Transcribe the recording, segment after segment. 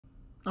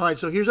All right,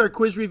 so here's our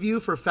quiz review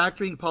for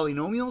factoring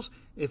polynomials.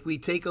 If we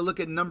take a look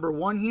at number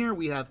 1 here,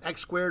 we have x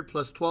squared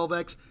plus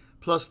 12x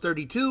plus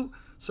 32.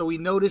 So we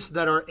notice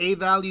that our a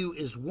value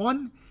is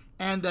 1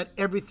 and that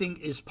everything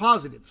is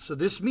positive. So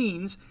this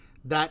means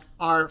that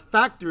our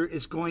factor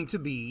is going to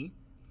be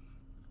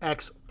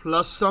x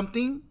plus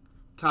something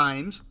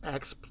times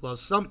x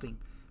plus something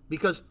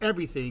because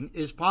everything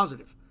is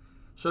positive.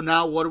 So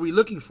now what are we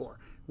looking for?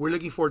 We're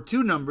looking for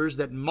two numbers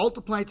that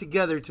multiply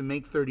together to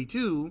make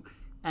 32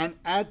 and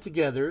add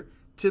together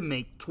to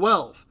make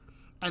 12.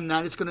 And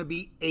that is going to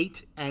be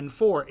 8 and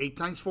 4. 8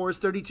 times 4 is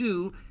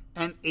 32,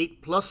 and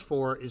 8 plus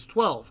 4 is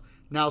 12.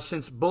 Now,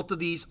 since both of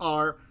these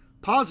are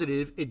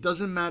positive, it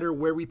doesn't matter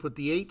where we put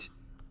the 8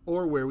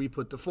 or where we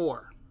put the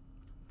 4.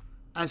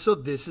 And so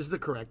this is the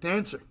correct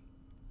answer.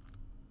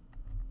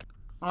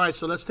 All right,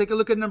 so let's take a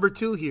look at number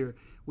 2 here.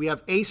 We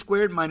have a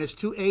squared minus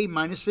 2a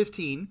minus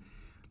 15.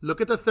 Look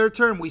at the third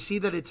term. We see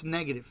that it's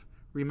negative.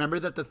 Remember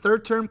that the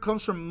third term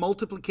comes from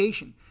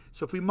multiplication.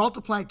 So if we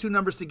multiply two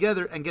numbers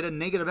together and get a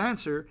negative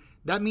answer,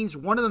 that means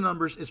one of the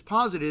numbers is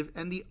positive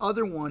and the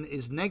other one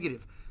is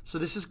negative. So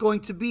this is going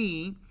to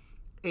be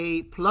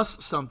a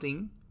plus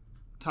something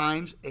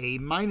times a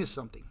minus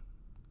something.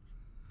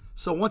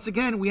 So once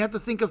again, we have to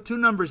think of two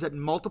numbers that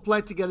multiply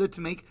together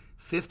to make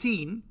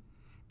 15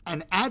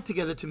 and add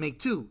together to make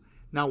 2.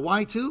 Now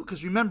why 2?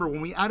 Because remember,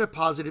 when we add a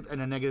positive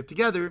and a negative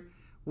together,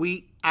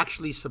 we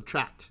actually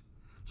subtract.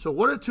 So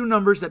what are two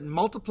numbers that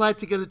multiply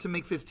together to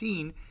make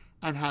 15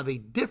 and have a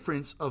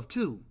difference of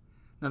 2?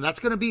 Now that's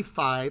going to be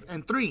 5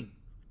 and 3.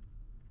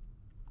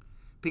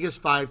 Because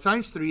 5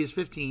 times 3 is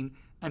 15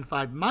 and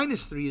 5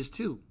 minus 3 is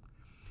 2.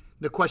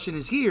 The question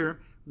is here,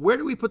 where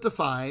do we put the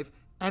 5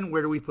 and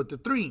where do we put the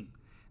 3?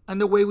 And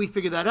the way we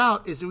figure that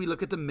out is that we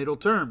look at the middle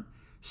term.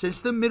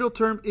 Since the middle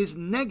term is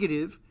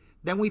negative,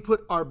 then we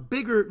put our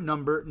bigger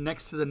number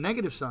next to the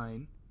negative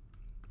sign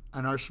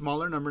and our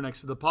smaller number next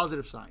to the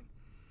positive sign.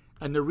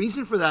 And the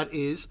reason for that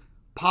is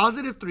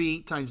positive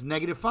 3 times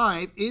negative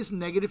 5 is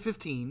negative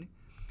 15,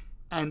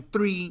 and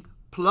 3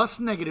 plus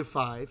negative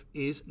 5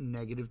 is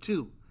negative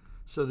 2.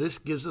 So this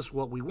gives us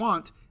what we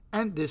want,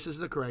 and this is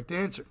the correct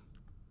answer.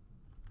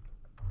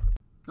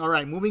 All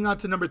right, moving on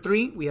to number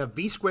 3, we have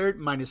v squared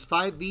minus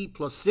 5v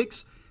plus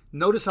 6.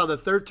 Notice how the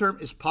third term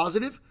is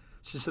positive.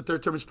 Since the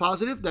third term is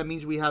positive, that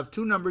means we have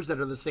two numbers that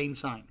are the same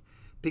sign,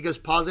 because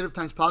positive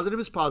times positive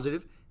is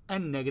positive,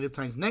 and negative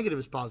times negative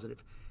is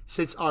positive.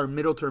 Since our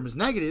middle term is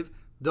negative,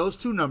 those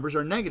two numbers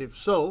are negative.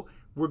 So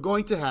we're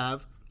going to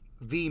have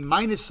v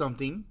minus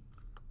something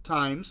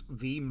times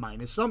v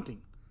minus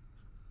something.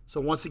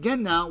 So once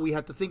again now, we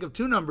have to think of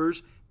two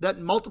numbers that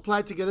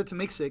multiply together to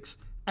make 6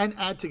 and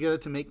add together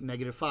to make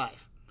negative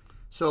 5.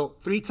 So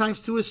 3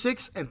 times 2 is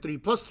 6 and 3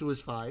 plus 2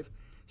 is 5.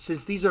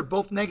 Since these are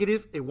both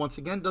negative, it once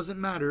again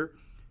doesn't matter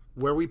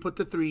where we put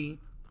the 3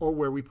 or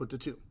where we put the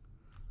 2.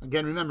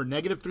 Again, remember,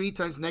 negative 3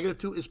 times negative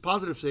 2 is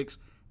positive 6,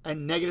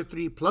 and negative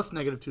 3 plus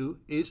negative 2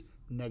 is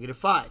negative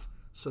 5.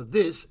 So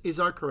this is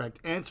our correct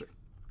answer.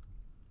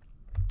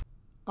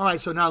 All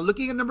right, so now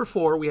looking at number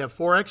 4, we have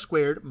 4x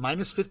squared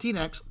minus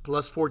 15x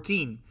plus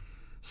 14.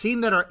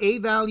 Seeing that our a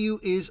value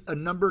is a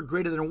number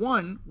greater than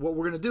 1, what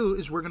we're going to do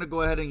is we're going to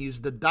go ahead and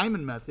use the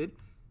diamond method,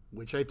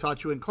 which I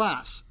taught you in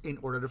class, in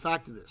order to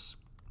factor this.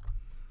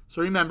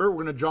 So remember,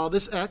 we're going to draw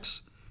this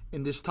x.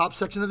 In this top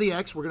section of the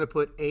x, we're going to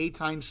put a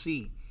times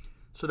c.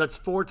 So that's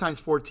 4 times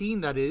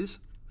 14, that is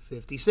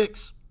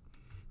 56.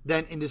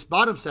 Then in this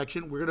bottom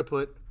section, we're going to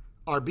put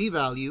our b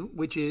value,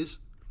 which is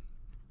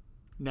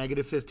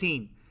negative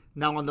 15.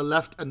 Now on the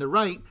left and the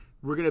right,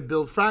 we're going to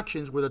build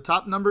fractions where the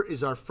top number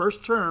is our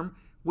first term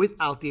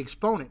without the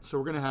exponent. So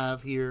we're going to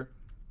have here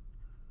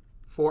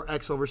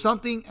 4x over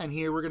something, and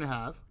here we're going to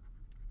have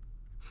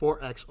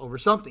 4x over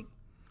something.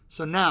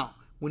 So now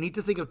we need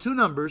to think of two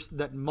numbers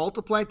that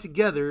multiply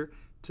together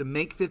to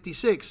make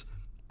 56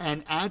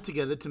 and add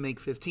together to make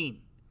 15.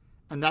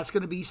 And that's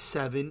going to be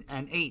 7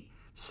 and 8.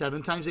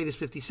 7 times 8 is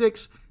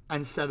 56,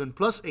 and 7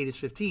 plus 8 is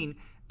 15.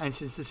 And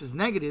since this is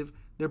negative,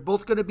 they're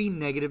both going to be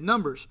negative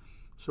numbers.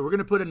 So we're going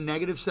to put a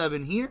negative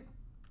 7 here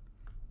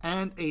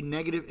and a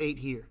negative 8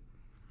 here.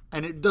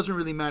 And it doesn't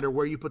really matter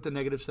where you put the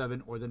negative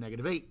 7 or the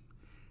negative 8.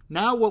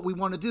 Now what we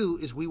want to do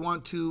is we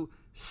want to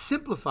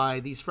simplify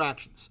these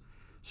fractions.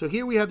 So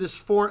here we have this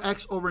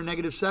 4x over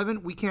negative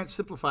 7. We can't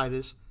simplify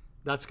this.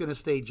 That's going to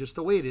stay just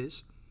the way it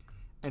is.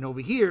 And over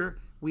here,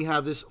 we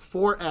have this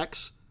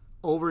 4x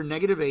over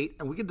negative 8.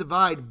 And we can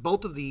divide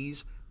both of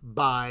these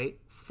by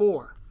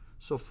 4.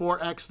 So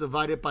 4x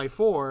divided by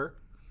 4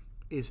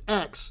 is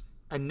x.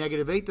 And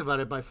negative 8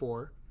 divided by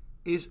 4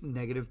 is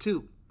negative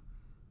 2.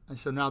 And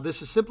so now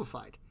this is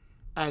simplified.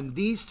 And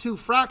these two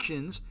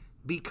fractions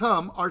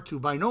become our two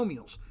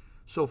binomials.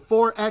 So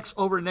 4x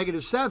over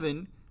negative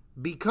 7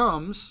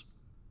 becomes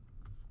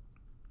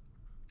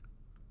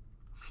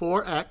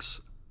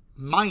 4x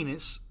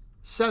minus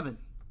 7.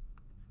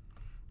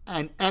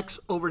 And x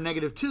over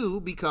negative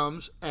 2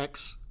 becomes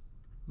x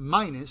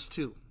minus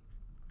 2.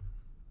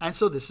 And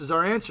so this is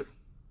our answer.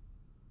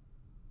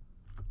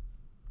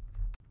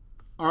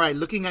 All right,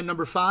 looking at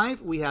number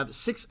 5, we have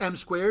 6m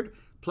squared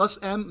plus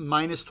m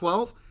minus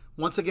 12.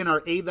 Once again,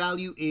 our a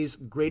value is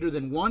greater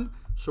than 1,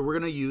 so we're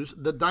going to use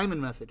the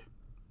diamond method.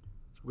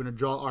 So we're going to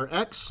draw our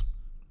x.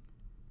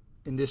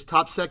 In this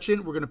top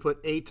section, we're going to put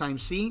a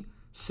times c.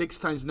 6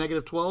 times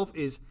negative 12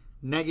 is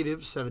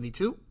negative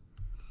 72.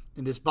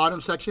 In this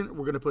bottom section,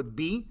 we're going to put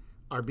b.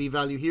 Our b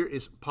value here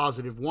is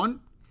positive 1.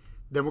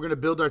 Then we're going to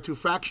build our two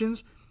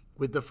fractions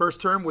with the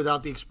first term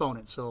without the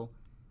exponent. So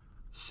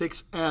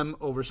 6m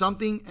over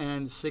something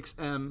and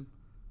 6m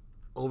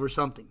over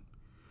something.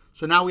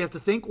 So now we have to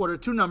think, what are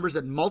two numbers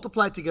that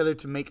multiply together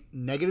to make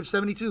negative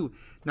 72?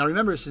 Now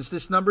remember, since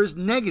this number is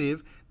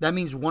negative, that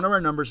means one of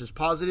our numbers is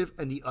positive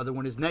and the other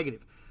one is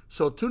negative.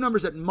 So two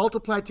numbers that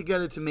multiply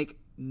together to make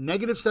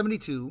negative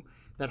 72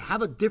 that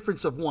have a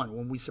difference of 1.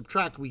 When we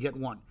subtract, we get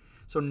 1.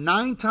 So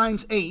 9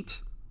 times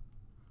 8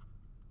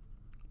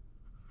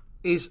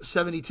 is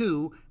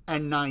 72,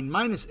 and 9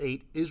 minus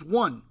 8 is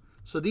 1.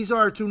 So these are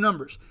our two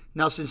numbers.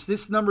 Now, since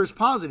this number is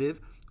positive,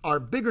 our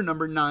bigger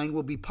number 9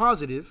 will be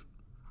positive,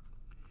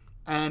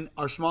 and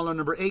our smaller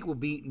number 8 will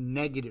be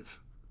negative.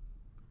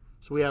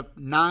 So we have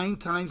 9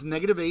 times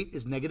negative 8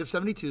 is negative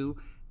 72,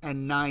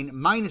 and 9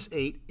 minus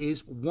 8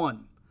 is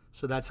 1.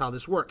 So that's how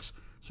this works.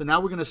 So now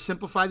we're going to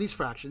simplify these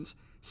fractions.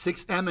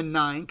 6m and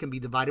 9 can be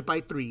divided by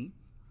 3.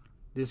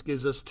 This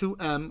gives us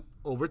 2m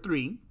over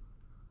 3.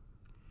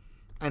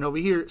 And over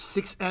here,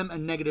 6m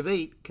and negative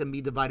 8 can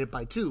be divided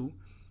by 2.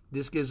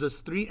 This gives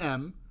us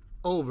 3m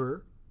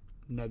over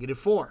negative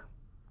 4.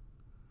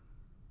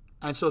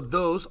 And so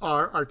those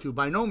are our two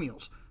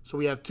binomials. So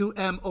we have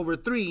 2m over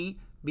 3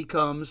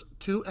 becomes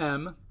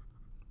 2m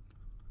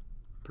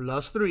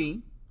plus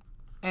 3.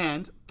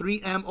 And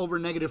 3m over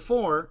negative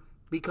 4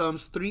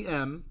 becomes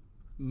 3m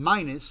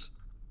minus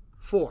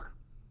 4.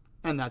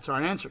 And that's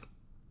our answer.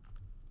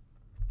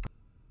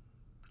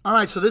 All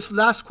right, so this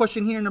last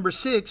question here, number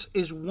 6,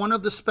 is one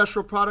of the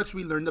special products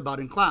we learned about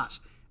in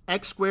class,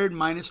 x squared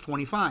minus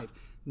 25.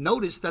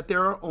 Notice that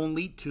there are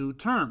only two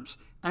terms,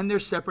 and they're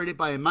separated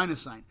by a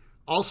minus sign.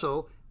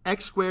 Also,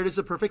 x squared is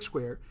a perfect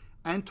square,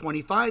 and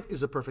 25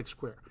 is a perfect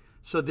square.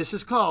 So this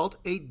is called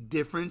a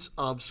difference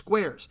of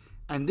squares.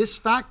 And this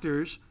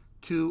factors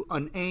to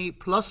an a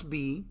plus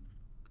b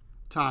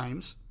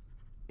times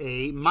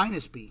a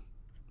minus b.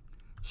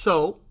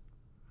 So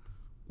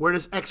where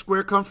does x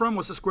squared come from?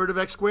 What's the square root of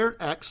x squared?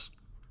 X.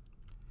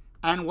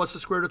 And what's the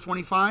square root of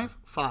 25?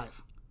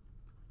 5.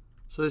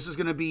 So this is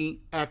going to be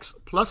x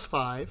plus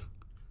 5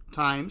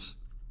 times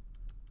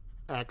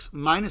x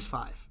minus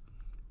 5.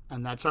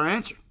 And that's our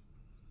answer.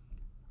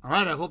 All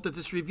right, I hope that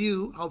this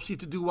review helps you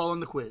to do well on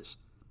the quiz.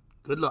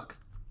 Good luck.